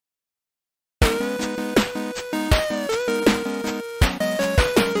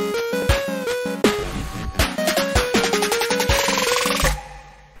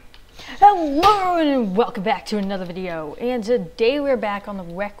and welcome back to another video. And today we're back on the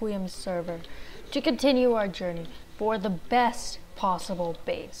Requiemmc server to continue our journey for the best possible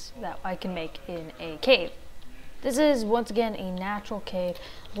base that I can make in a cave. This is once again a natural cave.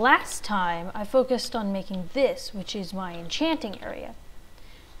 Last time I focused on making this, which is my enchanting area.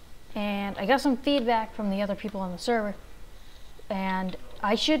 And I got some feedback from the other people on the server, and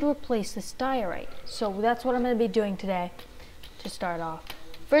I should replace this diorite. So that's what I'm going to be doing today to start off.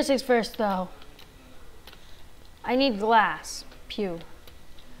 First things first though, I need glass. Pew.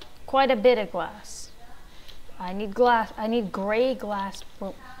 Quite a bit of glass. I need glass. I need gray glass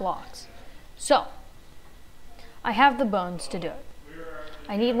blocks. So, I have the bones to do it.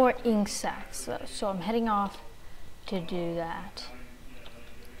 I need more ink sacks though, so I'm heading off to do that.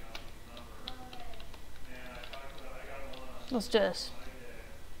 Let's do this.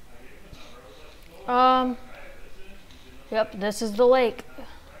 Yep, this is the lake.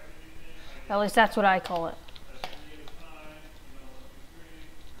 At least that's what I call it.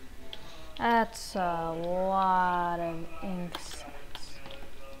 That's a lot of ink sacks.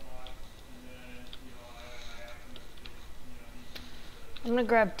 I'm gonna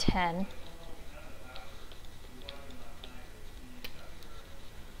grab 10.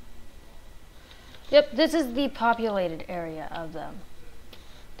 Yep, this is the populated area of them.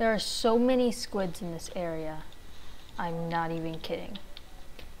 There are so many squids in this area. I'm not even kidding.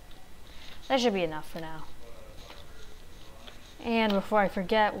 That should be enough for now. And before I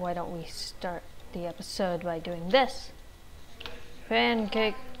forget, why don't we start the episode by doing this?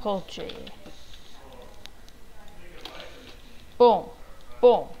 Pancake poultry. Boom,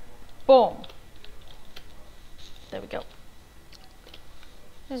 boom, boom. There we go.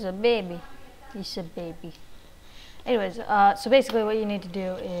 There's a baby. He's a baby. Anyways, so basically what you need to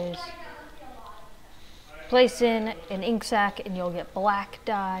do is place in an ink sac and you'll get black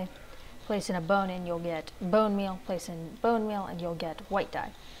dye. Place in a bone and you'll get bone meal. Place in bone meal and you'll get white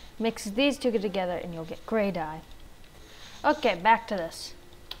dye. Mix these two together and you'll get gray dye. Okay, back to this.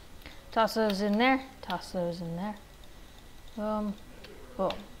 Toss those in there. Toss those in there. Boom.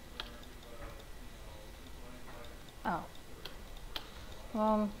 Boom. Oh.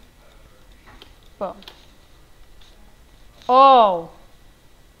 Boom. Boom. Oh!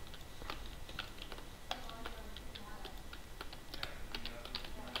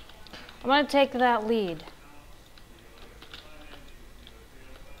 I'm going to take that lead.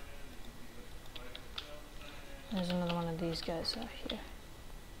 There's another one of these guys out here.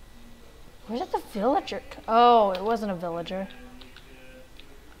 Where did the villager go? Oh, it wasn't a villager.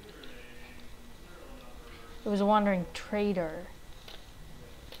 It was a wandering trader.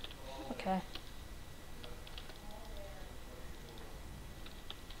 Okay.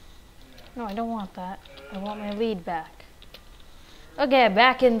 No, I don't want that. I want my lead back. Okay,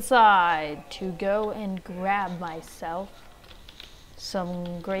 back inside to go and grab myself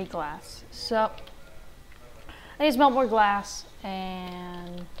some gray glass. So, I need to melt more glass,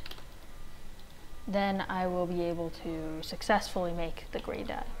 and then I will be able to successfully make the gray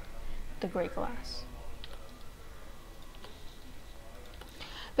dye, the gray glass.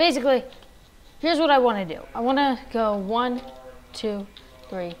 Basically, here's what I want to do. I want to go 1, 2,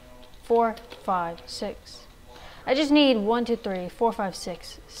 3, 4, 5, 6. I just need 1, 2, 3, 4, 5,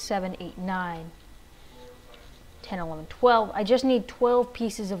 6, 7, 8, 9, 10, 11, 12. I just need 12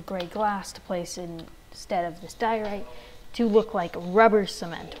 pieces of gray glass to place in instead of this diorite to look like rubber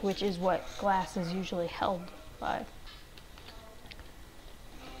cement, which is what glass is usually held by.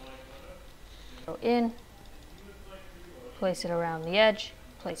 Go in, place it around the edge,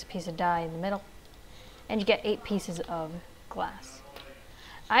 place a piece of dye in the middle, and you get 8 pieces of glass.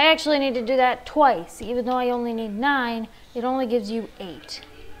 I actually need to do that twice. Even though I only need 9, it only gives you 8.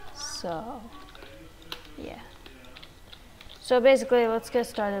 So, yeah. So basically, let's get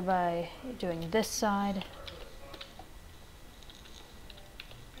started by doing this side.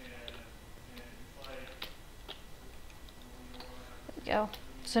 There we go.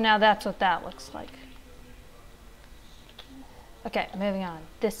 So now that's what that looks like. Okay, moving on.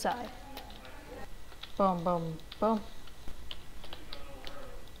 This side. Boom, boom, boom.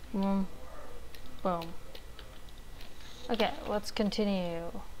 Boom. Boom. Okay, let's continue.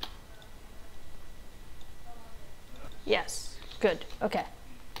 Yes, good. Okay.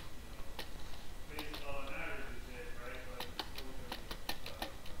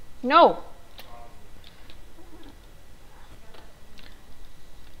 No!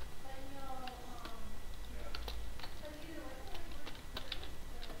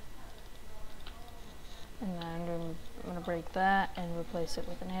 And then I'm going to break that and replace it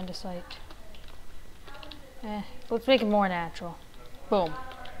with an andesite. Let's make it more natural. Boom.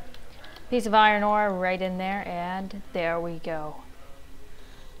 Piece of iron ore right in there, and there we go.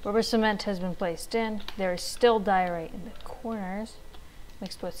 Rubber cement has been placed in. There is still diorite in the corners,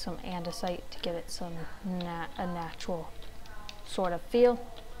 mixed with some andesite to give it some a natural sort of feel.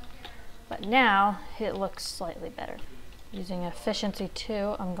 But now it looks slightly better. Using efficiency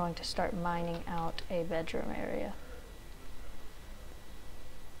 2, I'm going to start mining out a bedroom area.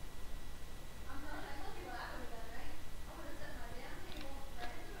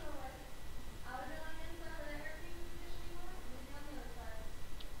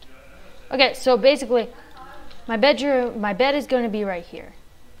 Okay, so basically, my bed is going to be right here.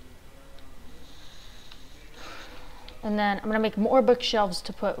 And then I'm going to make more bookshelves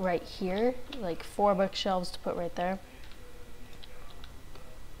to put right here, like 4 bookshelves to put right there.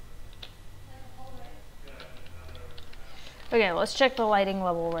 Okay, let's check the lighting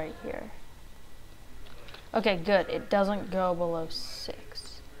level right here. Okay, good. It doesn't go below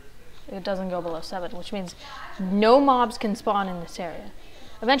 6. It doesn't go below 7, which means no mobs can spawn in this area.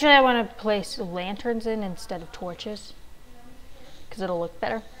 Eventually I want to place lanterns in instead of torches, because it'll look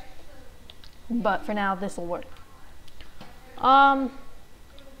better. But for now, this will work.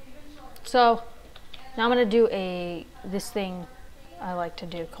 So now I'm going to do this thing I like to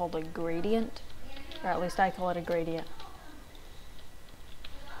do called a gradient, or at least I call it a gradient.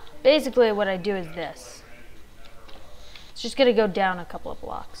 Basically what I do is this. It's just going to go down a couple of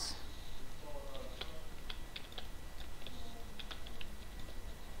blocks.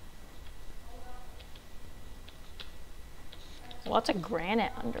 Lots of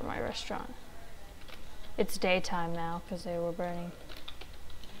granite under my restaurant. It's daytime now because they were burning.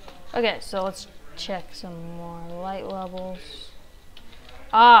 Okay, so let's check some more light levels.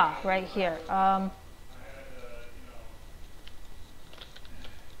 Ah, right here.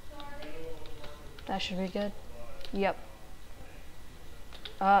 That should be good. Yep.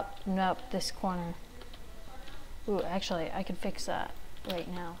 Nope, this corner. Ooh, actually, I can fix that right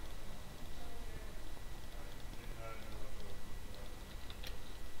now.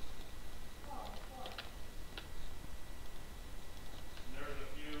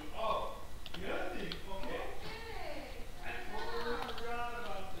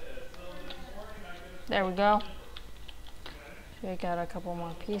 There we go. Take out a couple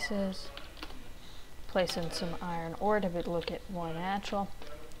more pieces. Place in some iron ore to look it more natural.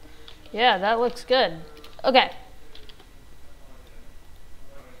 Yeah, that looks good. Okay.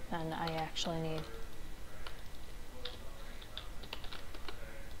 And I actually need...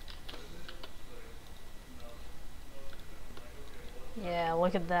 Yeah,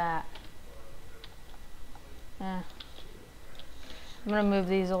 look at that. I'm gonna move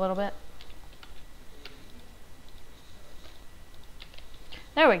these a little bit.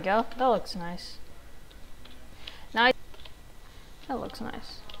 There we go. That looks nice. Now that looks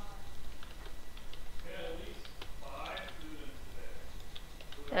nice.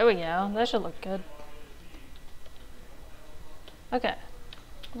 There we go. That should look good. Okay.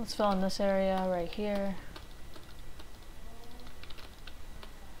 Let's fill in this area right here.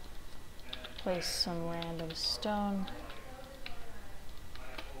 Place some random stone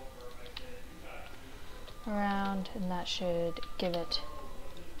around, and that should give it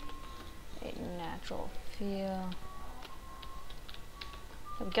a natural feel.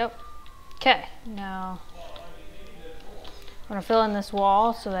 There we go. Okay, now I'm gonna fill in this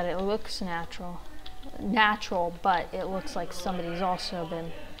wall so that it looks natural, but it looks like somebody's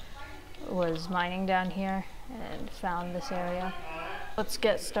also was mining down here and found this area. Let's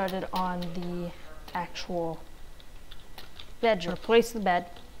get started on the actual bedroom. Replace the bed,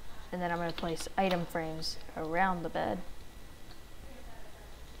 and then I'm gonna place item frames around the bed.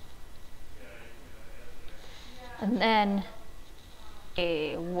 And then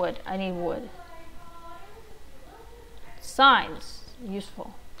wood. I need wood. Signs.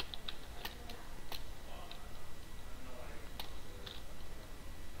 Useful.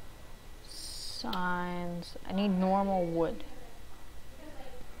 Signs. I need normal wood.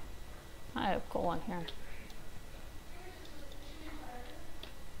 I have coal on here.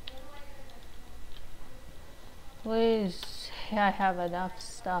 Please. Yeah, I have enough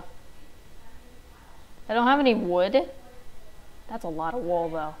stuff. I don't have any wood. That's a lot of wool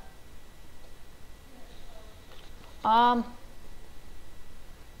though.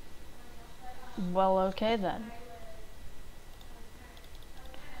 Well, okay then.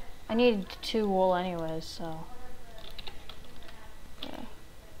 I need 2 wool anyways, so. Yeah.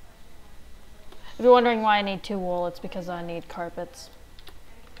 If you're wondering why I need 2 wool, it's because I need carpets.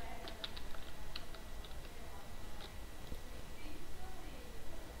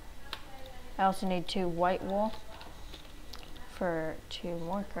 I also need 2 white wool for 2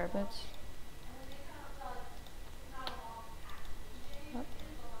 more carpets.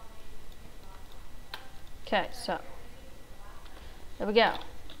 Okay, so there we go.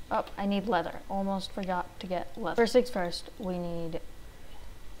 Oh, I need leather. Almost forgot to get leather. First things first, we need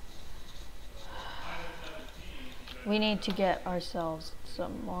to get ourselves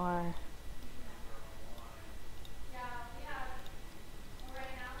some more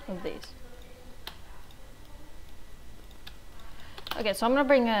of these. Okay, so I'm gonna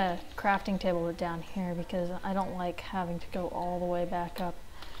bring a crafting table down here because I don't like having to go all the way back up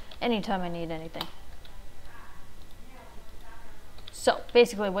anytime I need anything. So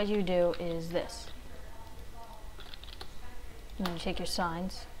basically what you do is this. And then you take your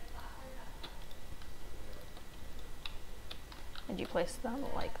signs and you place them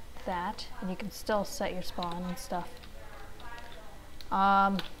like that, and you can still set your spawn and stuff.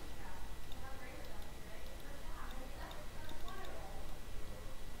 I'm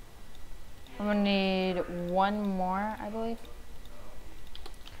gonna need one more, I believe.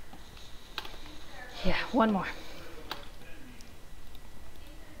 Yeah, one more.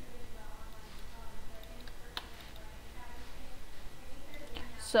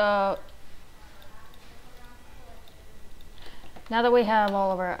 So now that we have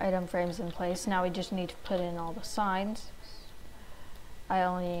all of our item frames in place, now we just need to put in all the signs. I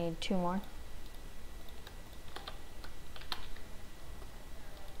only need 2 more.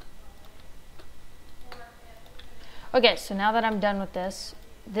 Okay, so now that I'm done with this,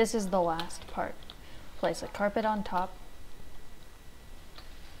 this is the last part. Place a carpet on top.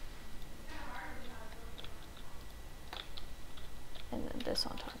 And then this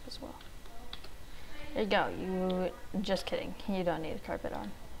on top as well. There you go. Just kidding. You don't need a carpet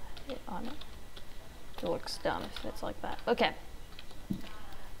on it. It looks dumb if it's like that. Okay.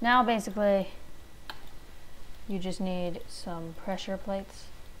 Now basically, you just need some pressure plates.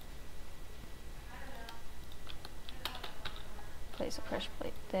 Place a pressure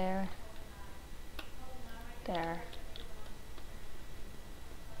plate there, there,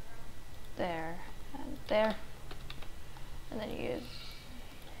 there, and there. And then you use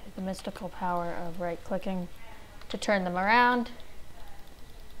the mystical power of right-clicking to turn them around.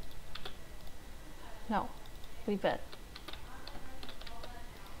 No, leave it.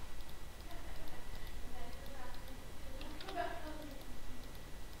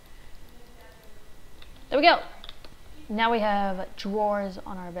 There we go. Now we have drawers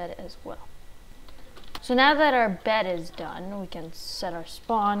on our bed as well. So now that our bed is done, we can set our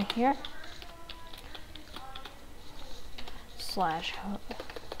spawn here. /set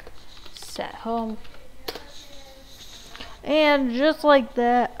home. And just like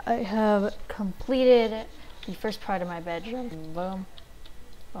that, I have completed the first part of my bedroom. Boom,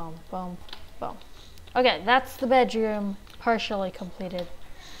 boom, boom, boom. Okay, that's the bedroom partially completed.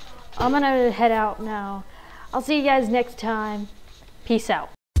 I'm gonna head out now. I'll see you guys next time. Peace out.